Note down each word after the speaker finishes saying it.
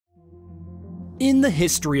In the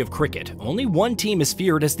history of cricket, only one team is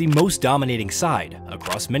feared as the most dominating side.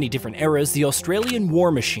 Across many different eras, the Australian war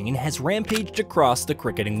machine has rampaged across the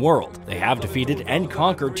cricketing world. They have defeated and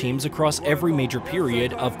conquered teams across every major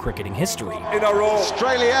period of cricketing history.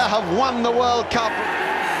 Australia have won the World Cup.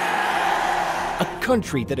 A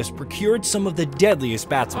country that has procured some of the deadliest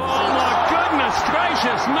batsmen. Oh my goodness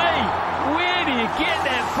gracious me! Where do you get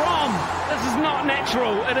that from? This is not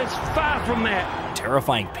natural. It is far from that.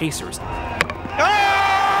 Terrifying pacers. Oh!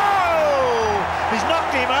 He's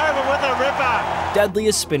knocked him over with a ripper.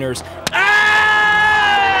 Deadliest spinners.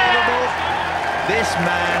 This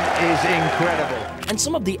man is incredible. And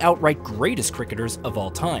some of the outright greatest cricketers of all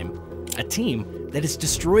time. A team that has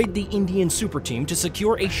destroyed the Indian super team to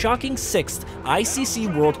secure a shocking 6th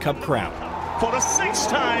ICC World Cup crown. For the 6th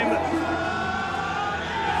time.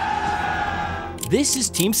 This is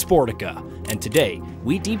Team Sportica, and today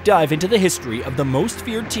we deep dive into the history of the most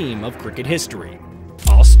feared team of cricket history,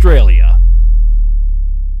 Australia.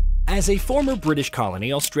 As a former British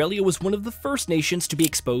colony, Australia was one of the first nations to be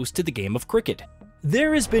exposed to the game of cricket.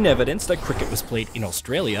 There has been evidence that cricket was played in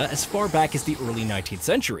Australia as far back as the early 19th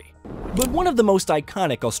century. But one of the most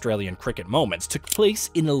iconic Australian cricket moments took place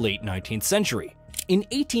in the late 19th century. In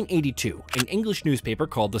 1882, an English newspaper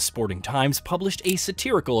called the Sporting Times published a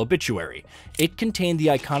satirical obituary. It contained the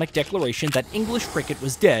iconic declaration that English cricket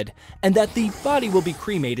was dead and that the body will be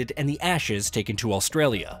cremated and the ashes taken to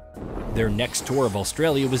Australia. Their next tour of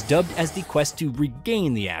Australia was dubbed as the quest to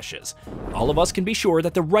regain the ashes. All of us can be sure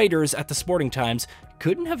that the writers at the Sporting Times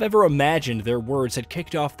couldn't have ever imagined their words had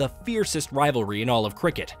kicked off the fiercest rivalry in all of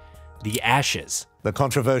cricket, the Ashes. The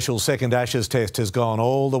controversial second Ashes test has gone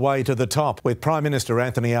all the way to the top, with Prime Minister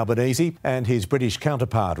Anthony Albanese and his British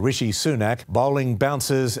counterpart Rishi Sunak bowling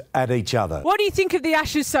bouncers at each other. What do you think of the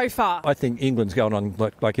Ashes so far? I think England's going on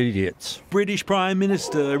like idiots. British Prime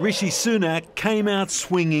Minister Rishi Sunak came out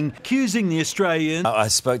swinging, accusing the Australians. I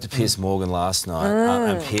spoke to Piers Morgan last night,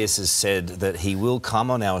 and Piers has said that he will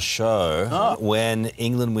come on our show when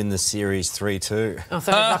England win the series 3-2. Oh,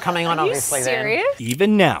 so he's not coming on, obviously, then.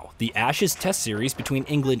 Even now, the Ashes Test Series between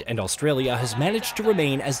England and Australia has managed to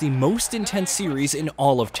remain as the most intense series in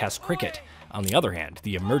all of Test cricket. On the other hand,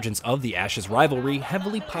 the emergence of the Ashes rivalry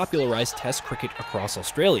heavily popularized Test cricket across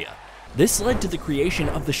Australia. This led to the creation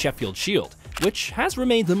of the Sheffield Shield, which has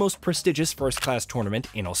remained the most prestigious first-class tournament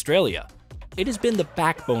in Australia. It has been the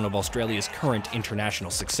backbone of Australia's current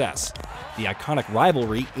international success. The iconic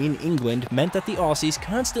rivalry in England meant that the Aussies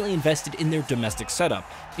constantly invested in their domestic setup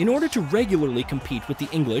in order to regularly compete with the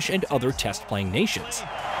English and other test-playing nations.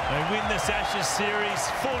 They win this Ashes series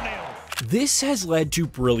 4-0. This has led to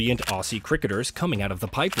brilliant Aussie cricketers coming out of the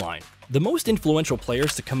pipeline. The most influential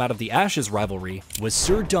players to come out of the Ashes rivalry was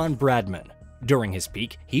Sir Don Bradman. During his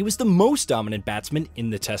peak, he was the most dominant batsman in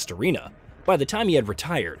the Test arena. By the time he had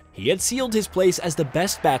retired, he had sealed his place as the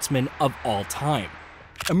best batsman of all time.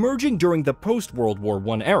 Emerging during the post-World War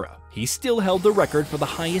I era, he still held the record for the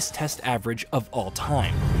highest Test average of all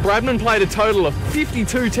time. Bradman played a total of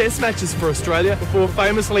 52 Test matches for Australia before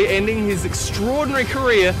famously ending his extraordinary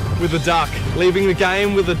career with a duck, leaving the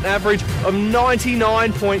game with an average of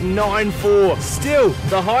 99.94. Still,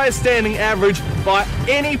 the highest standing average by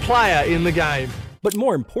any player in the game. But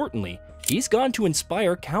more importantly, he's gone to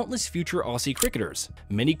inspire countless future Aussie cricketers.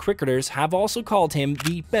 Many cricketers have also called him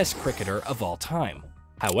the best cricketer of all time.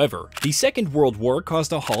 However, the Second World War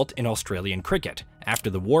caused a halt in Australian cricket.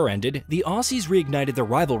 After the war ended, the Aussies reignited their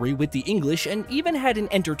rivalry with the English and even had an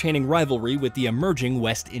entertaining rivalry with the emerging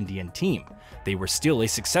West Indian team. They were still a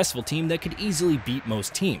successful team that could easily beat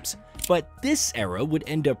most teams, but this era would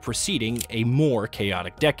end up preceding a more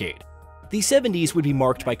chaotic decade. The 70s would be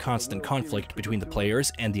marked by constant conflict between the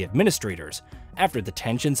players and the administrators. After the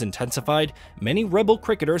tensions intensified, many rebel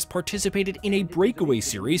cricketers participated in a breakaway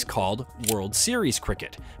series called World Series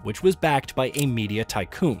Cricket, which was backed by a media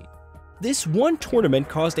tycoon. This one tournament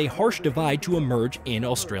caused a harsh divide to emerge in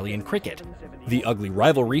Australian cricket. The ugly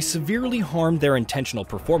rivalry severely harmed their intentional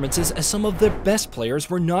performances as some of their best players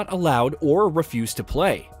were not allowed or refused to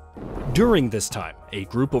play. During this time, a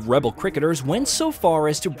group of rebel cricketers went so far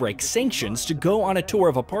as to break sanctions to go on a tour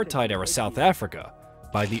of apartheid-era South Africa.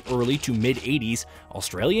 By the early to mid-80s,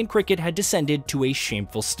 Australian cricket had descended to a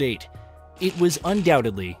shameful state. It was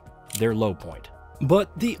undoubtedly their low point.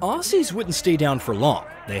 But the Aussies wouldn't stay down for long.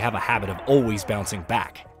 They have a habit of always bouncing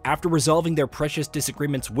back. After resolving their precious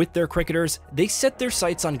disagreements with their cricketers, they set their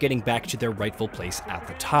sights on getting back to their rightful place at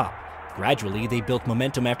the top. Gradually, they built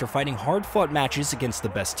momentum after fighting hard-fought matches against the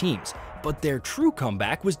best teams, but their true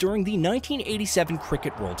comeback was during the 1987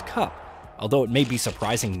 Cricket World Cup. Although it may be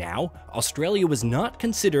surprising now, Australia was not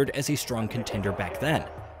considered as a strong contender back then.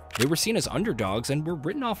 They were seen as underdogs and were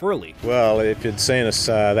written off early. Well, if you'd seen us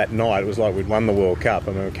that night, it was like we'd won the World Cup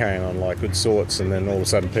and we were carrying on like good sorts, and then all of a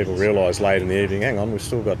sudden people realised late in the evening, hang on, we've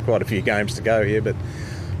still got quite a few games to go here, but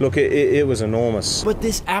look, it was enormous. But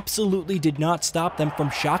this absolutely did not stop them from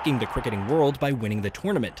shocking the cricketing world by winning the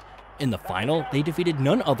tournament. In the final, they defeated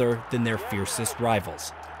none other than their fiercest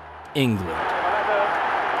rivals, England.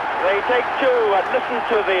 They take two and listen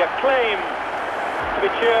to the acclaim to be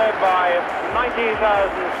cheered by 90,000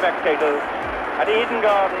 spectators at Eden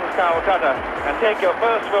Gardens, Calcutta, and take your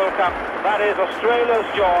first World Cup. That is Australia's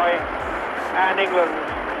joy and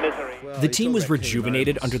England's misery. The team was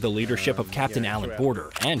rejuvenated under the leadership of Captain Alan Border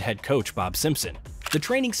and head coach Bob Simpson. The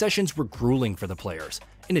training sessions were grueling for the players.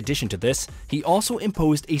 In addition to this, he also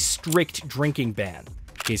imposed a strict drinking ban.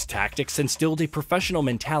 His tactics instilled a professional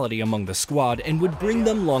mentality among the squad and would bring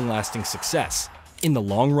them long-lasting success. In the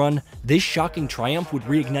long run, this shocking triumph would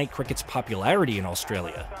reignite cricket's popularity in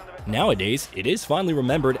Australia. Nowadays, it is fondly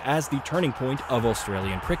remembered as the turning point of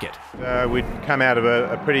Australian cricket. We'd come out of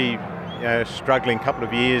a pretty struggling couple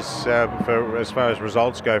of years as far as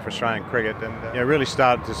results go for Australian cricket, and really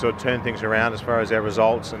started to sort of turn things around as far as our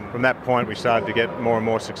results, and from that point we started to get more and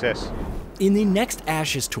more success. In the next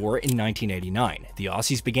Ashes tour in 1989, the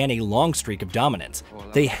Aussies began a long streak of dominance.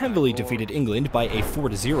 They heavily defeated England by a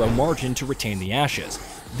 4-0 margin to retain the Ashes.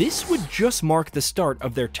 This would just mark the start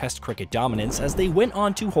of their Test cricket dominance as they went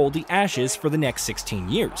on to hold the Ashes for the next 16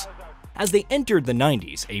 years. As they entered the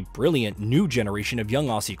 90s, a brilliant new generation of young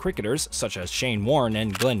Aussie cricketers, such as Shane Warne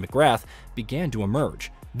and Glenn McGrath, began to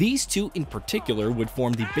emerge. These two in particular would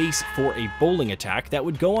form the base for a bowling attack that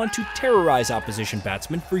would go on to terrorize opposition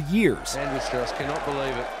batsmen for years. Andrew Strauss cannot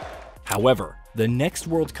believe it. However, the next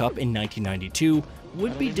World Cup in 1992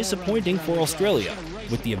 would be disappointing for Australia.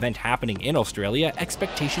 With the event happening in Australia,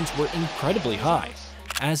 expectations were incredibly high.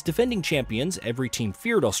 As defending champions, every team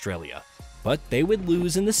feared Australia. But they would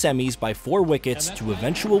lose in the semis by 4 wickets to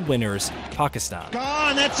eventual winners, Pakistan.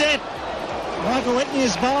 Gone, that's it! Michael Whitney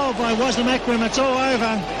is bowled by Wasim Akram. It's all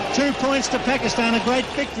over. 2 points to Pakistan, a great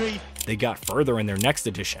victory. They got further in their next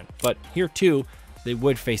edition, but here too, they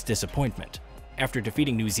would face disappointment. After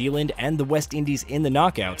defeating New Zealand and the West Indies in the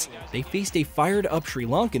knockouts, they faced a fired-up Sri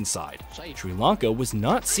Lankan side. Sri Lanka was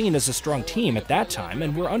not seen as a strong team at that time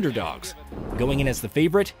and were underdogs. Going in as the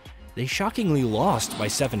favorite, they shockingly lost by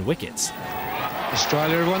 7 wickets.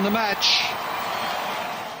 Australia won the match.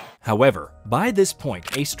 However, by this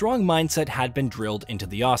point, a strong mindset had been drilled into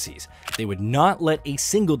the Aussies. They would not let a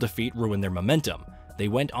single defeat ruin their momentum. They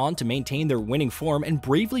went on to maintain their winning form and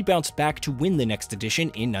bravely bounced back to win the next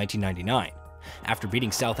edition in 1999. After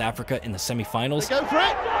beating South Africa in the semi-finals, Go for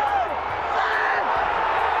it!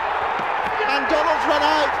 And Donald's run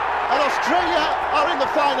out, and Australia are in the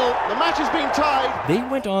final. The match has been tied. They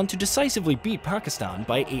went on to decisively beat Pakistan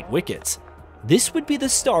by 8 wickets. This would be the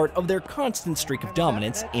start of their constant streak of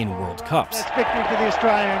dominance in World Cups. That's victory for the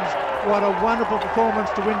Australians. What a wonderful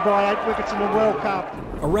performance to win by 8 wickets in the World Cup.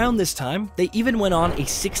 Around this time, they even went on a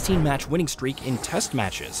 16-match winning streak in Test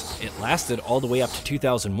matches. It lasted all the way up to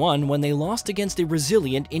 2001 when they lost against a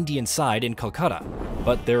resilient Indian side in Calcutta.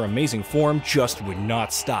 But their amazing form just would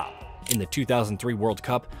not stop. In the 2003 World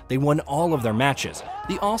Cup, they won all of their matches.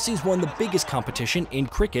 The Aussies won the biggest competition in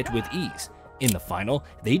cricket with ease. In the final,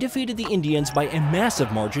 they defeated the Indians by a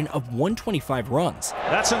massive margin of 125 runs.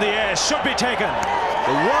 That's in the air, should be taken.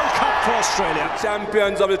 The World Cup for Australia.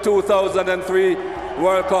 Champions of the 2003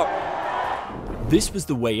 World Cup. This was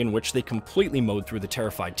the way in which they completely mowed through the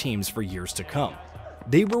terrified teams for years to come.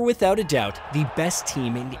 They were without a doubt the best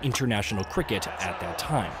team in international cricket at that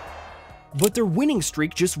time. But their winning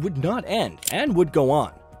streak just would not end and would go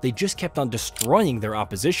on. They just kept on destroying their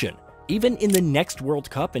opposition, even in the next World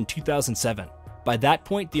Cup in 2007. By that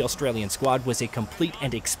point, the Australian squad was a complete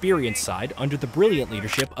and experienced side under the brilliant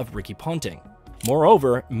leadership of Ricky Ponting.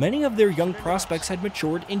 Moreover, many of their young prospects had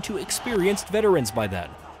matured into experienced veterans by then.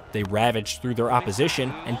 They ravaged through their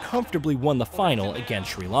opposition and comfortably won the final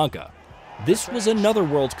against Sri Lanka. This was another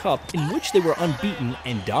World Cup in which they were unbeaten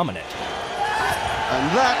and dominant.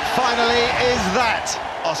 And that finally is that.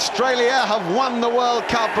 Australia have won the World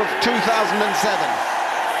Cup of 2007.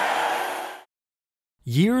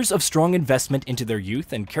 Years of strong investment into their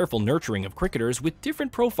youth and careful nurturing of cricketers with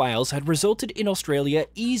different profiles had resulted in Australia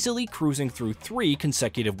easily cruising through 3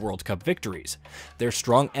 consecutive World Cup victories. Their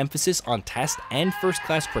strong emphasis on Test and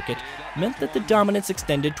first-class cricket meant that the dominance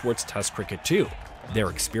extended towards Test cricket too. Their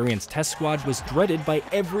experienced Test squad was dreaded by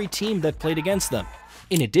every team that played against them.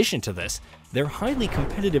 In addition to this, their highly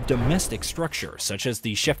competitive domestic structure, such as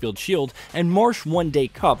the Sheffield Shield and Marsh One Day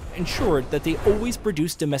Cup, ensured that they always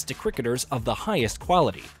produced domestic cricketers of the highest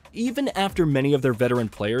quality. Even after many of their veteran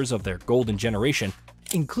players of their golden generation,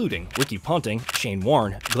 including Ricky Ponting, Shane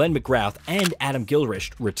Warne, Glenn McGrath, and Adam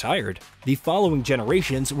Gilchrist, retired, the following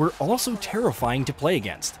generations were also terrifying to play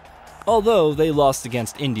against. Although they lost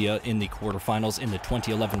against India in the quarterfinals in the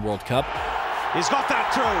 2011 World Cup, he's got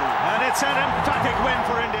that through, and it's an emphatic win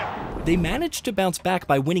for India. They managed to bounce back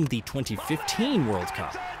by winning the 2015 World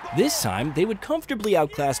Cup. This time, they would comfortably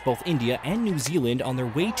outclass both India and New Zealand on their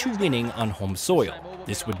way to winning on home soil.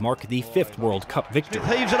 This would mark the 5th World Cup victory.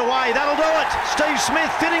 Smith heaves it away, that'll do it. Steve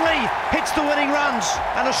Smith fittingly hits the winning runs,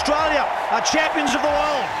 and Australia are champions of the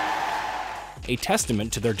world. A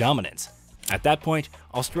testament to their dominance. At that point,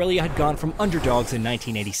 Australia had gone from underdogs in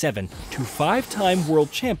 1987 to 5-time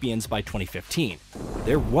world champions by 2015.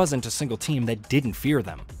 There wasn't a single team that didn't fear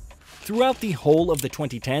them. Throughout the whole of the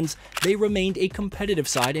 2010s, they remained a competitive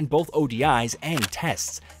side in both ODIs and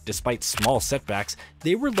Tests. Despite small setbacks,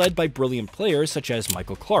 they were led by brilliant players such as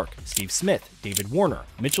Michael Clarke, Steve Smith, David Warner,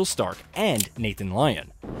 Mitchell Starc, and Nathan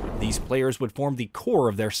Lyon. These players would form the core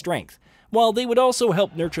of their strength. While they would also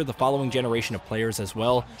help nurture the following generation of players as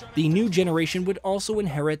well, the new generation would also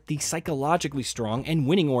inherit the psychologically strong and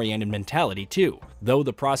winning-oriented mentality too, though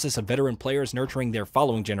the process of veteran players nurturing their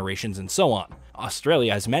following generations and so on.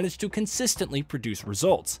 Australia has managed to consistently produce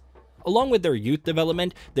results. Along with their youth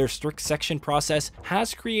development, their strict section process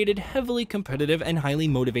has created heavily competitive and highly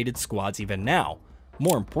motivated squads even now.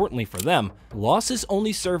 More importantly for them, losses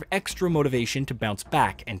only serve extra motivation to bounce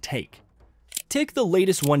back and take. Take the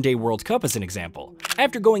latest One-Day World Cup as an example.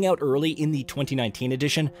 After going out early in the 2019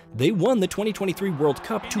 edition, they won the 2023 World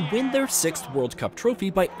Cup to win their 6th World Cup trophy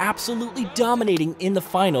by absolutely dominating in the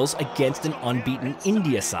finals against an unbeaten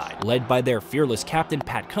India side. Led by their fearless captain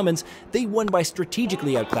Pat Cummins, they won by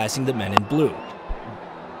strategically outclassing the men in blue.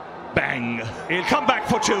 Bang! He'll come back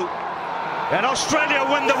for 2. And Australia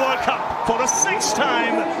win the World Cup for the 6th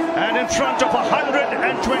time and in front of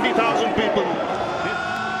 120,000 people.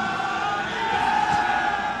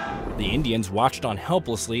 The Indians watched on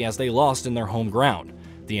helplessly as they lost in their home ground.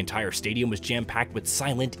 The entire stadium was jam-packed with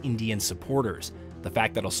silent Indian supporters. The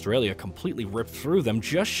fact that Australia completely ripped through them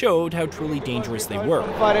just showed how truly dangerous they were. The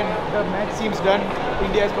match seems done.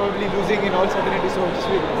 India is probably losing in all certainty, so just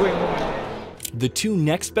going home. The two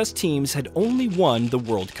next best teams had only won the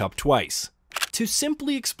World Cup twice. To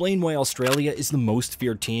simply explain why Australia is the most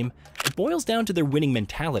feared team, it boils down to their winning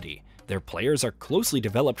mentality. Their players are closely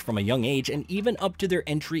developed from a young age and even up to their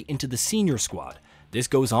entry into the senior squad. This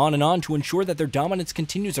goes on and on to ensure that their dominance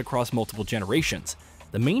continues across multiple generations.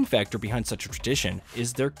 The main factor behind such a tradition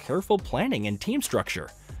is their careful planning and team structure.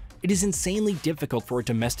 It is insanely difficult for a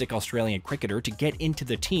domestic Australian cricketer to get into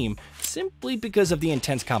the team simply because of the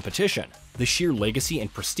intense competition. The sheer legacy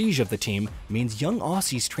and prestige of the team means young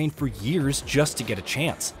Aussies train for years just to get a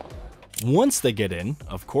chance. Once they get in,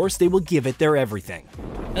 of course, they will give it their everything.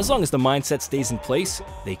 As long as the mindset stays in place,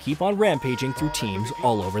 they keep on rampaging through teams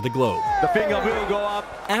all over the globe. The finger will go up.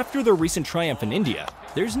 After their recent triumph in India,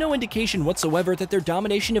 there's no indication whatsoever that their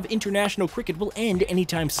domination of international cricket will end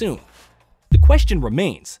anytime soon. The question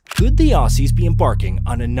remains, could the Aussies be embarking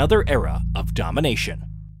on another era of domination?